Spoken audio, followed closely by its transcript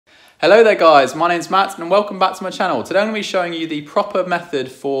Hello there guys, my name's Matt and welcome back to my channel. Today I'm going to be showing you the proper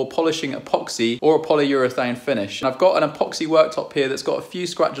method for polishing epoxy or a polyurethane finish. And I've got an epoxy worktop here that's got a few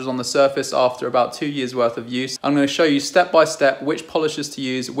scratches on the surface after about 2 years worth of use. I'm going to show you step by step which polishes to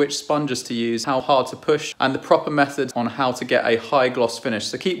use, which sponges to use, how hard to push, and the proper method on how to get a high gloss finish.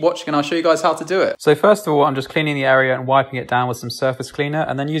 So keep watching and I'll show you guys how to do it. So first of all, I'm just cleaning the area and wiping it down with some surface cleaner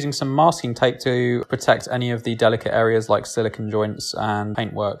and then using some masking tape to protect any of the delicate areas like silicone joints and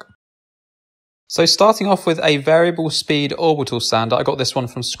paintwork. So starting off with a variable speed orbital sander, I got this one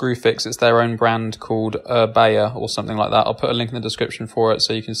from Screwfix. It's their own brand called Urbea or something like that. I'll put a link in the description for it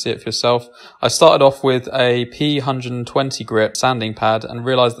so you can see it for yourself. I started off with a P120 grip sanding pad and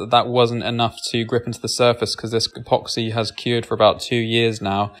realized that that wasn't enough to grip into the surface because this epoxy has cured for about 2 years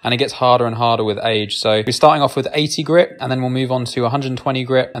now and it gets harder and harder with age. So we're starting off with 80 grip and then we'll move on to 120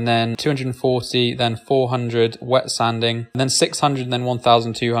 grip and then 240, then 400 wet sanding, and then 600 and then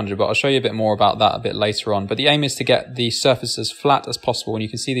 1200. But I'll show you a bit more about that a bit later on. But the aim is to get the surface as flat as possible, and you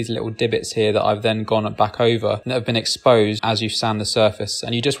can see these little divots here that I've then gone back over and that have been exposed as you sand the surface.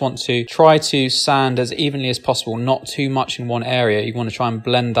 And you just want to try to sand as evenly as possible, not too much in one area. You want to try and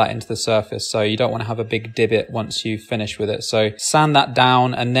blend that into the surface, so you don't want to have a big divot once you finish with it. So sand that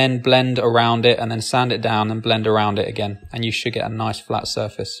down and then blend around it, and then sand it down and blend around it again, and you should get a nice flat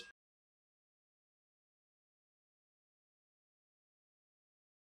surface.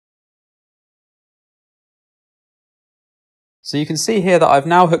 So you can see here that I've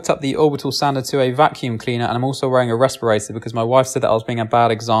now hooked up the orbital sander to a vacuum cleaner, and I'm also wearing a respirator because my wife said that I was being a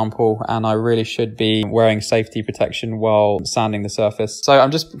bad example and I really should be wearing safety protection while sanding the surface. So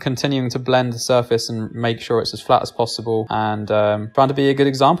I'm just continuing to blend the surface and make sure it's as flat as possible and trying to be a good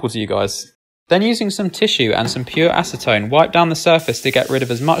example to you guys. Then using some tissue and some pure acetone, wipe down the surface to get rid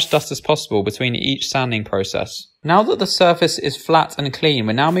of as much dust as possible between each sanding process. Now that the surface is flat and clean,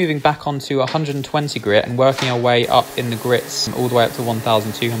 we're now moving back onto 120 grit and working our way up in the grits all the way up to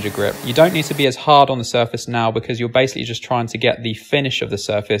 1200 grit. You don't need to be as hard on the surface now because you're basically just trying to get the finish of the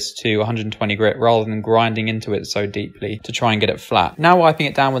surface to 120 grit rather than grinding into it so deeply to try and get it flat. Now wiping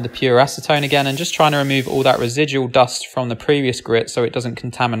it down with the pure acetone again and just trying to remove all that residual dust from the previous grit so it doesn't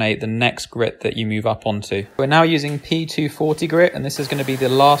contaminate the next grit that you move up onto. We're now using P240 grit and this is going to be the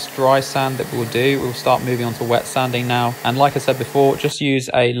last dry sand that we'll do. We'll start moving on to wet sanding now, and like I said before, just use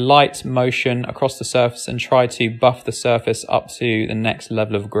a light motion across the surface and try to buff the surface up to the next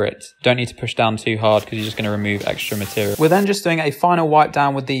level of grit. You don't need to push down too hard because you're just going to remove extra material. We're then just doing a final wipe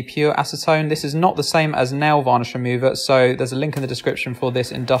down with the pure acetone. This is not the same as nail varnish remover, so there's a link in the description for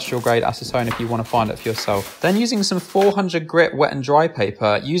this industrial grade acetone if you want to find it for yourself. Then using some 400 grit wet and dry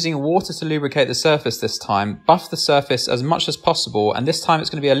paper, using water to lubricate the surface this time, buff the surface as much as possible, and this time it's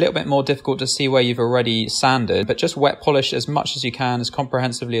going to be a little bit more difficult to see where you've already sanded, but just wet polish as much as you can, as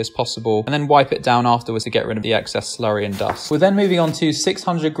comprehensively as possible, and then wipe it down afterwards to get rid of the excess slurry and dust. We're then moving on to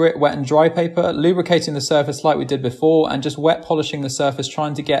 600 grit wet and dry paper, lubricating the surface like we did before, and just wet polishing the surface,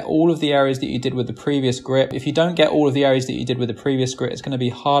 trying to get all of the areas that you did with the previous grip. If you don't get all of the areas that you did with the previous grip, it's going to be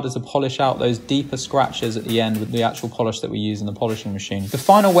harder to polish out those deeper scratches at the end with the actual polish that we use in the polishing machine. The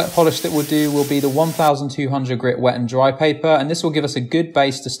final wet polish that we'll do will be the 1200 grit wet and dry paper, and this will give us a good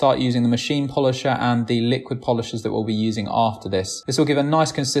base to start using the machine polisher and the liquid polishers that we'll be using after this. This will give a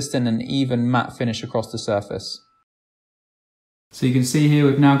nice consistent and even matte finish across the surface. So you can see here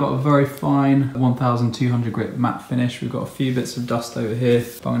we've now got a very fine 1200 grit matte finish. We've got a few bits of dust over here,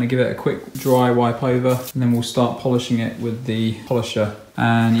 but I'm going to give it a quick dry wipe over and then we'll start polishing it with the polisher.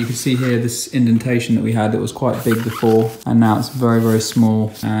 And you can see here this indentation that we had that was quite big before, and now it's very, very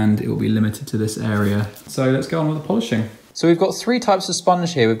small and it will be limited to this area. So let's go on with the polishing. So we've got 3 types of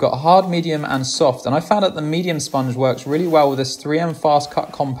sponge here. We've got hard, medium and soft, and I found that the medium sponge works really well with this 3M fast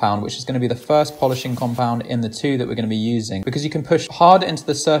cut compound, which is going to be the first polishing compound in the 2 that we're going to be using, because you can push hard into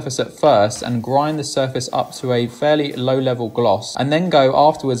the surface at first and grind the surface up to a fairly low level gloss, and then go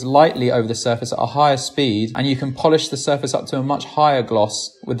afterwards lightly over the surface at a higher speed, and you can polish the surface up to a much higher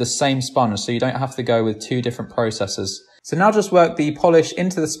gloss with the same sponge, so you don't have to go with 2 different processes. So now just work the polish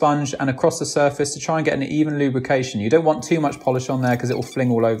into the sponge and across the surface to try and get an even lubrication. You don't want too much polish on there because it will fling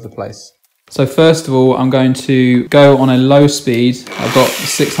all over the place. So first of all, I'm going to go on a low speed. I've got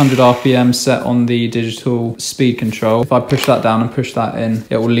 600 RPM set on the digital speed control. If I push that down and push that in,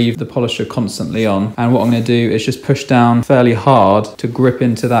 it will leave the polisher constantly on. And what I'm going to do is just push down fairly hard to grip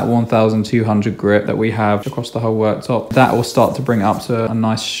into that 1200 grip that we have across the whole worktop. That will start to bring it up to a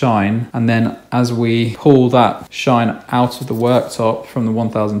nice shine. And then as we pull that shine out of the worktop from the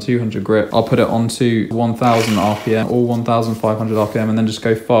 1200 grip, I'll put it onto 1000 RPM or 1500 RPM and then just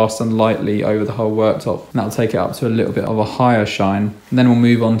go fast and lightly lightly over the whole worktop. And that'll take it up to a little bit of a higher shine. And then we'll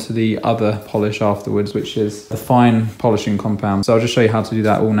move on to the other polish afterwards, which is the fine polishing compound. So I'll just show you how to do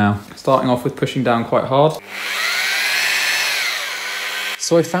that all now. Starting off with pushing down quite hard.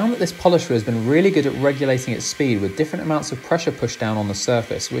 So I found that this polisher has been really good at regulating its speed with different amounts of pressure pushed down on the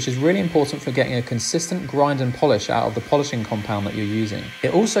surface, which is really important for getting a consistent grind and polish out of the polishing compound that you're using.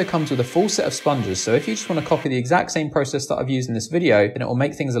 It also comes with a full set of sponges, so if you just want to copy the exact same process that I've used in this video, then it will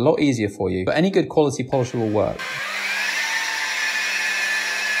make things a lot easier for you, but any good quality polisher will work.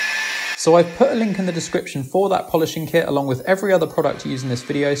 So I've put a link in the description for that polishing kit along with every other product used in this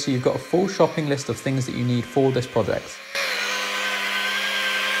video, so you've got a full shopping list of things that you need for this project.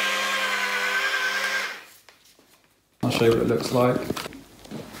 I'll show you what it looks like.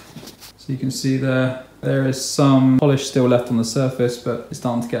 So you can see there is some polish still left on the surface, but it's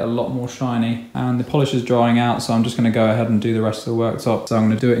starting to get a lot more shiny. And the polish is drying out, so I'm just going to go ahead and do the rest of the worktop. So I'm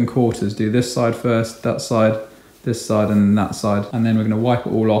going to do it in quarters. Do this side first, that side, this side, and then that side. And then we're going to wipe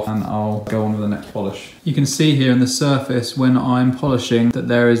it all off and I'll go on with the next polish. You can see here in the surface when I'm polishing that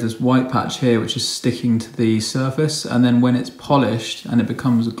there is this white patch here which is sticking to the surface, and then when it's polished and it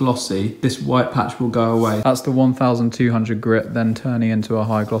becomes glossy, this white patch will go away. That's the 1200 grit then turning into a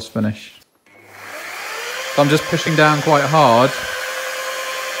high gloss finish. So I'm just pushing down quite hard,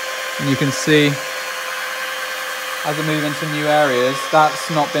 and you can see as I move into new areas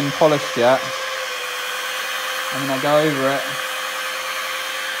that's not been polished yet. And then I go over it.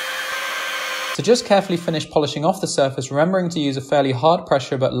 So just carefully finish polishing off the surface, remembering to use a fairly hard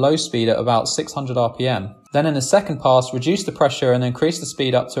pressure but low speed at about 600 RPM. Then in the second pass, reduce the pressure and increase the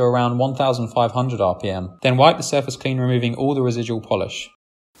speed up to around 1500 RPM. Then wipe the surface clean, removing all the residual polish.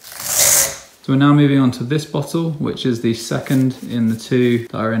 So we're now moving on to this bottle, which is the second in the two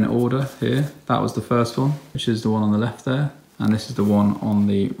that are in order here. That was the first one, which is the one on the left there. And this is the one on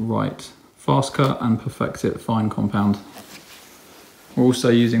the right. Fast cut and perfect it fine compound. We're also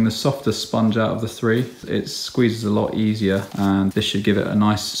using the softest sponge out of the three. It squeezes a lot easier and this should give it a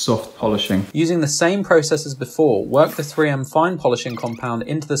nice soft polishing. Using the same process as before, work the 3M fine polishing compound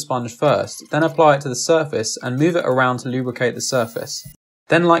into the sponge first, then apply it to the surface and move it around to lubricate the surface.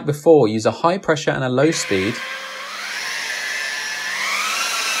 Then like before, use a high pressure and a low speed.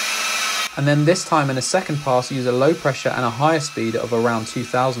 And then this time in a second pass, use a low pressure and a higher speed of around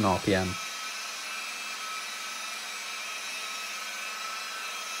 2000 RPM.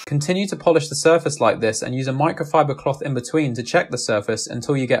 Continue to polish the surface like this and use a microfiber cloth in between to check the surface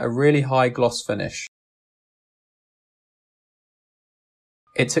until you get a really high gloss finish.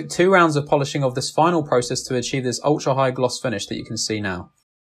 It took 2 rounds of polishing of this final process to achieve this ultra high gloss finish that you can see now.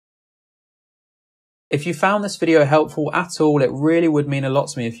 If you found this video helpful at all, it really would mean a lot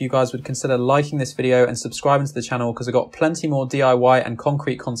to me if you guys would consider liking this video and subscribing to the channel, because I've got plenty more DIY and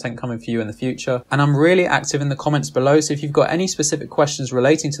concrete content coming for you in the future. And I'm really active in the comments below, so if you've got any specific questions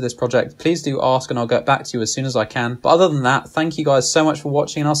relating to this project, please do ask and I'll get back to you as soon as I can. But other than that, thank you guys so much for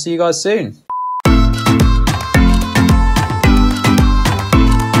watching and I'll see you guys soon.